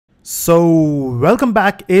So, welcome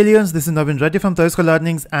back aliens, this is Navin Reddy from Telusko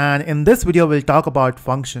Learnings, and in this video we'll talk about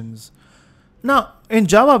functions. Now, in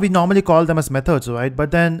Java we normally call them as methods, right?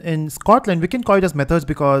 But then in Kotlin we can call it as methods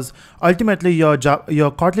because ultimately your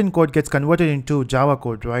Kotlin code gets converted into Java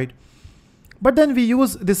code, right? But then we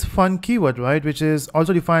use this fun keyword, right, which is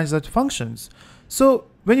also defined as functions. So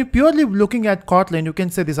when you're purely looking at Kotlin, you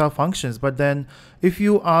can say these are functions, but then if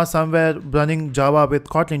you are somewhere running Java with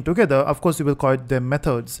Kotlin together, of course you will call them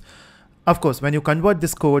methods. Of course, when you convert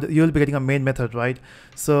this code, you'll be getting a main method, right?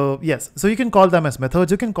 So yes, so you can call them as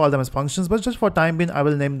methods, you can call them as functions, but just for time being, I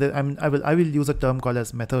will name them. I will use a term called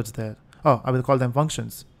as methods there. Oh, I will call them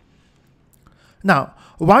functions. Now,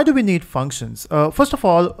 why do we need functions? First of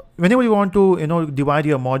all, whenever you want to, divide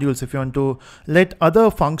your modules, if you want to let other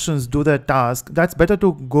functions do their task, that's better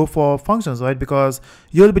to go for functions, right? Because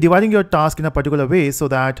you'll be dividing your task in a particular way so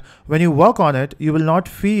that when you work on it, you will not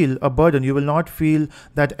feel a burden. You will not feel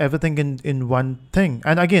that everything in one thing.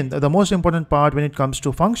 And again, the most important part when it comes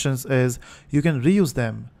to functions is you can reuse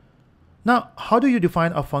them. Now, how do you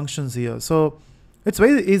define a functions here? So it's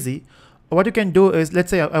very easy. What you can do is, let's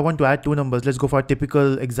say I want to add two numbers. Let's go for a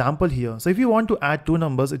typical example here. So if you want to add two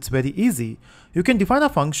numbers, it's very easy. You can define a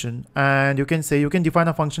function and you can say you can define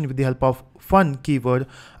a function with the help of fun keyword.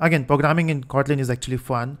 Again, programming in Kotlin is actually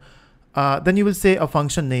fun. Then you will say a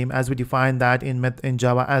function name as we define that in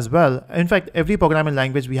Java as well. In fact, every programming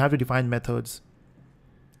language, we have to define methods.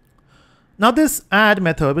 Now this add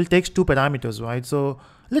method will take two parameters, right? So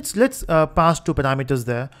let's pass two parameters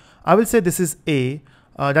there. I will say this is A.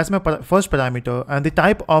 That's my first parameter, and the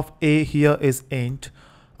type of A here is int.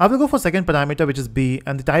 I will go for second parameter, which is B,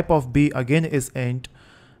 and the type of B again is int.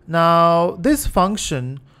 Now this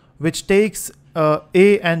function, which takes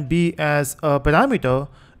A and B as a parameter,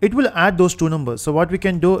 it will add those two numbers. So what we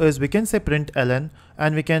can do is we can say print ln,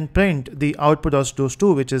 and we can print the output of those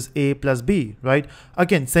two, which is A plus B, right?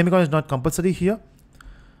 Again, semicolon is not compulsory here.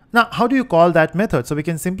 Now, how do you call that method? So we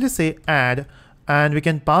can simply say add, and we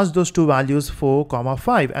can pass those two values 4,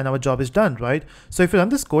 5, and our job is done, right? So if you run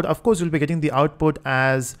this code, of course, you'll be getting the output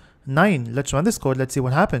as 9. Let's run this code. Let's see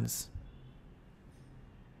what happens.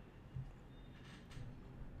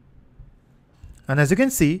 And as you can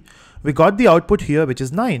see, we got the output here, which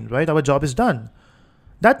is 9, right? Our job is done.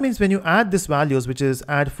 That means when you add these values, which is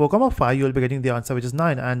add 4, 5, you'll be getting the answer, which is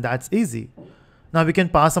 9, and that's easy. Now we can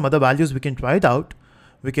pass some other values. We can try it out.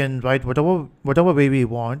 We can write whatever way we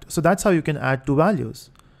want. So that's how you can add two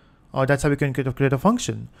values, or that's how we can create a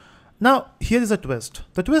function. Now here is a twist.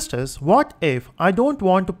 The twist is, what if I don't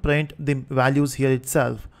want to print the values here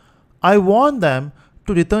itself? I want them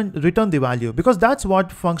to return the value, because that's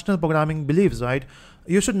what functional programming believes, right?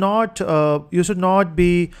 You should not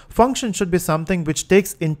be, function should be something which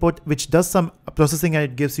takes input, which does some processing, and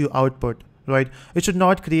it gives you output, right? It should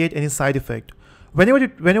not create any side effect.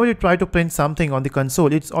 Whenever you try to print something on the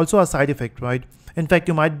console, it's also a side effect, right? In fact,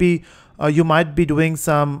 you might be doing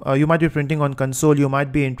some, you might be printing on console, you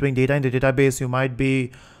might be entering data in the database, you might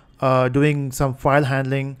be doing some file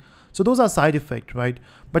handling. So those are side effects, right?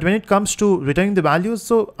 But when it comes to returning the values,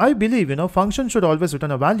 so I believe, function should always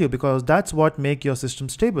return a value, because that's what makes your system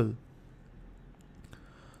stable.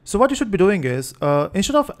 So what you should be doing is,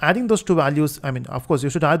 instead of adding those two values, I mean, of course, you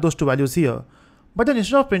should add those two values here. But then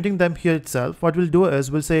instead of printing them here itself, what we'll do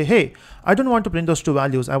is we'll say, hey, I don't want to print those two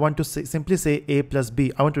values. I want to simply say A plus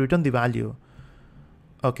B. I want to return the value.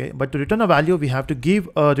 Okay, but to return a value, we have to give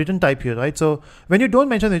a return type here, right? So when you don't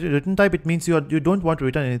mention the return type, it means you don't want to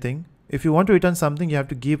return anything. If you want to return something, you have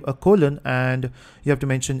to give a colon and you have to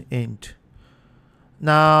mention int.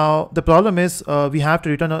 Now the problem is we have to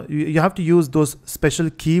return you have to use those special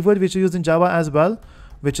keyword which you use in Java as well,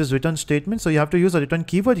 which is return statement. So you have to use a return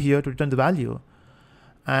keyword here to return the value.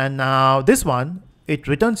 And now this one, it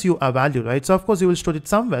returns you a value, right? So of course you will store it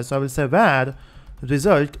somewhere. So I will say var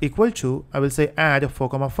result equal to, I will say add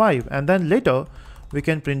 4, 5, and then later we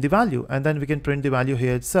can print the value, and then we can print the value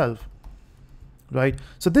here itself, right?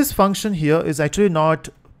 So this function here is actually not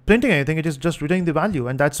printing anything. It is just returning the value,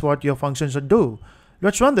 and that's what your function should do.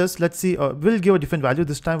 Let's run this. Let's see. We'll give a different value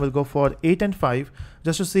this time. We'll go for 8 and 5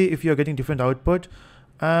 just to see if you're getting different output.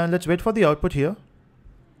 And let's wait for the output here.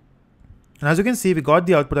 And as you can see, we got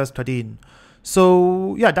the output as 13.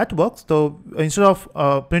 So yeah, that works. So instead of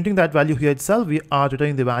printing that value here itself, we are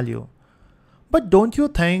returning the value. But don't you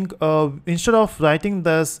think instead of writing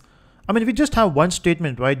this, I mean, we just have one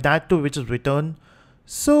statement, right? That too, which is return.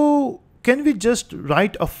 So can we just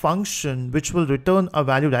write a function which will return a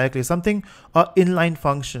value directly, something, inline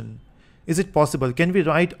function? Is it possible? Can we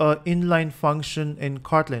write an inline function in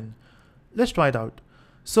Kotlin? Let's try it out.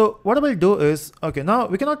 So what I will do is, okay, now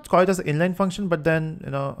we cannot call it as an inline function, but then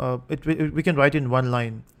we can write in one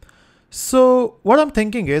line. So what I'm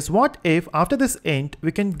thinking is, what if after this int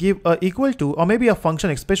we can give a equal to, or maybe a function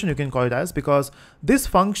expression you can call it as, because this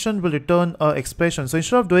function will return a expression. So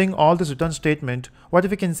instead of doing all this return statement, what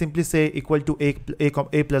if we can simply say equal to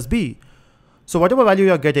a plus b? So whatever value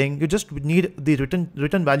you're getting, you just need the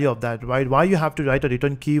return value of that, right? Why you have to write a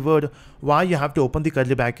return keyword, why you have to open the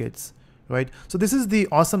curly brackets, right? So this is the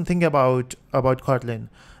awesome thing about Kotlin.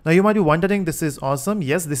 Now you might be wondering, this is awesome.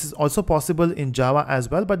 Yes, this is also possible in Java as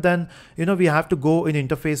well, but then we have to go in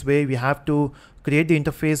interface way. We have to create the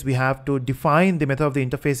interface. We have to define the method of the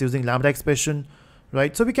interface using lambda expression,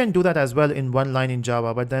 right? So we can do that as well in one line in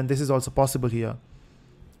Java, but then this is also possible here.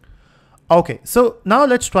 Okay, so now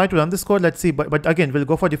let's try to run this code. Let's see, but again, we'll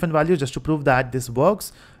go for different values just to prove that this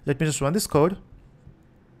works. Let me just run this code.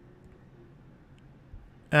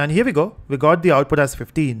 And here we go. We got the output as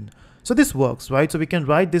 15. So this works, right? So we can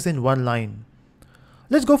write this in one line.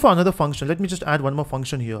 Let's go for another function. Let me just add one more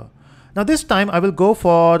function here. Now this time I will go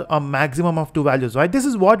for a maximum of 2 values, right? This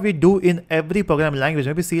is what we do in every programming language,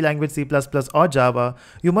 maybe C language, C++ or Java.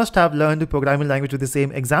 You must have learned the programming language with the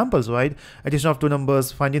same examples, right? Addition of 2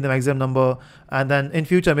 numbers, finding the maximum number, and then in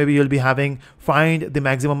future maybe you'll be having find the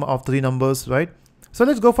maximum of 3 numbers, right? So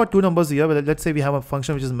let's go for 2 numbers here. Let's say we have a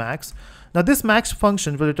function which is max. Now this max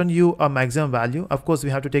function will return you a maximum value. Of course, we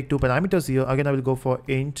have to take 2 parameters here. Again, I will go for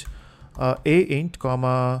int a int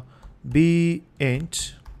comma b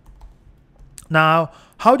int. Now,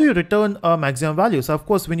 how do you return a maximum value? So of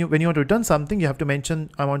course, when you want to return something, you have to mention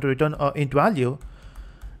I want to return a int value.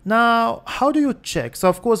 Now, how do you check? So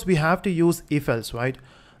of course, we have to use Ifelse, right?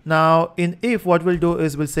 Now in if, what we'll do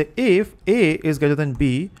is we'll say if a is greater than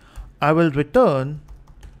b, I will return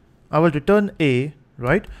a,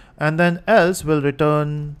 right? And then else will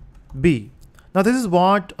return b. Now this is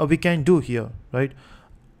what we can do here, right?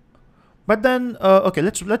 But then okay,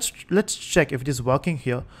 let's check if it is working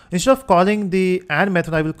here. Instead of calling the add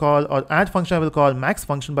method, I will call, or add function, I will call max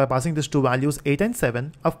function by passing these 2 values 8 and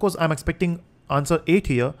 7. Of course, I'm expecting answer 8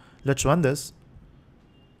 here. Let's run this.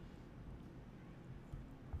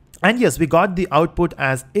 And yes, we got the output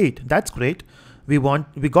as 8. That's great. We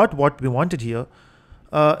got what we wanted here.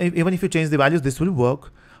 Even if you change the values, this will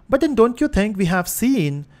work. But then don't you think we have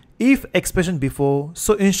seen if expression before?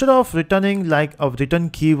 So instead of returning like a return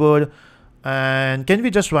keyword, and can we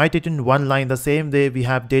just write it in one line the same way we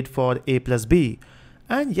have did for a plus b?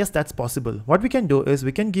 And yes, that's possible. What we can do is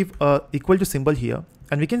we can give a equal to symbol here,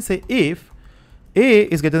 and we can say if a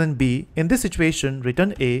is greater than b, in this situation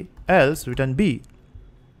return a, else return b,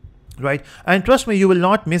 right? And trust me, you will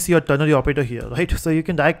not miss your ternary operator here, right? So you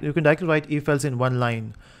can directly write if else in one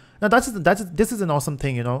line. Now this is an awesome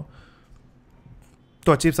thing, to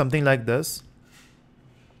achieve something like this.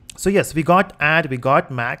 So yes, we got add, we got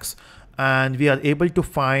max, and we are able to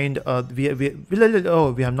find we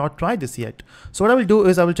have not tried this yet. So what I will do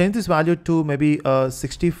is I will change this value to maybe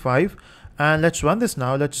 65, and let's run this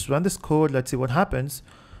now. Let's run this code. Let's see what happens.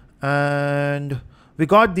 And we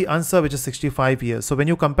got the answer, which is 65 here. So when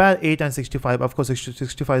you compare 8 and 65, of course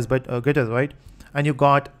 65 is greater, right? And you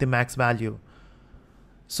got the max value.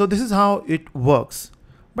 So this is how it works.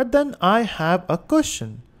 But then I have a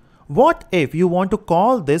question. What if you want to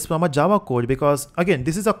call this from a Java code? Because again,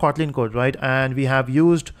 this is a Kotlin code, right? And we have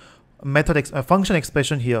used a function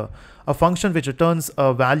expression here, a function which returns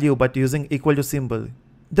a value but using equal to symbol.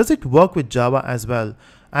 Does it work with Java as well?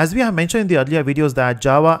 As we have mentioned in the earlier videos that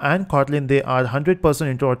Java and Kotlin, they are 100%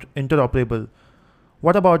 interoperable.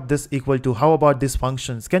 What about this equal to? How about these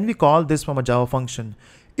functions? Can we call this from a Java function?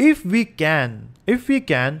 If we can,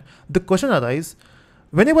 the question arises,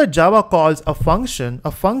 whenever Java calls a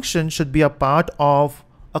function should be a part of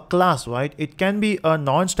a class, right? It can be a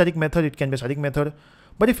non-static method, it can be a static method.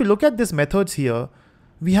 But if you look at these methods here,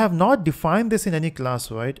 we have not defined this in any class,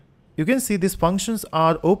 right? You can see these functions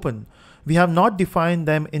are open. We have not defined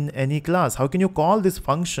them in any class. How can you call these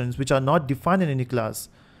functions which are not defined in any class?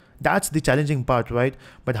 That's the challenging part, right?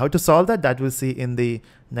 But how to solve that we'll see in the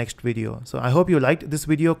next video. So I hope you liked this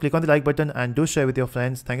video. Click on the like button and do share with your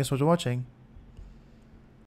friends. Thank you so much for watching.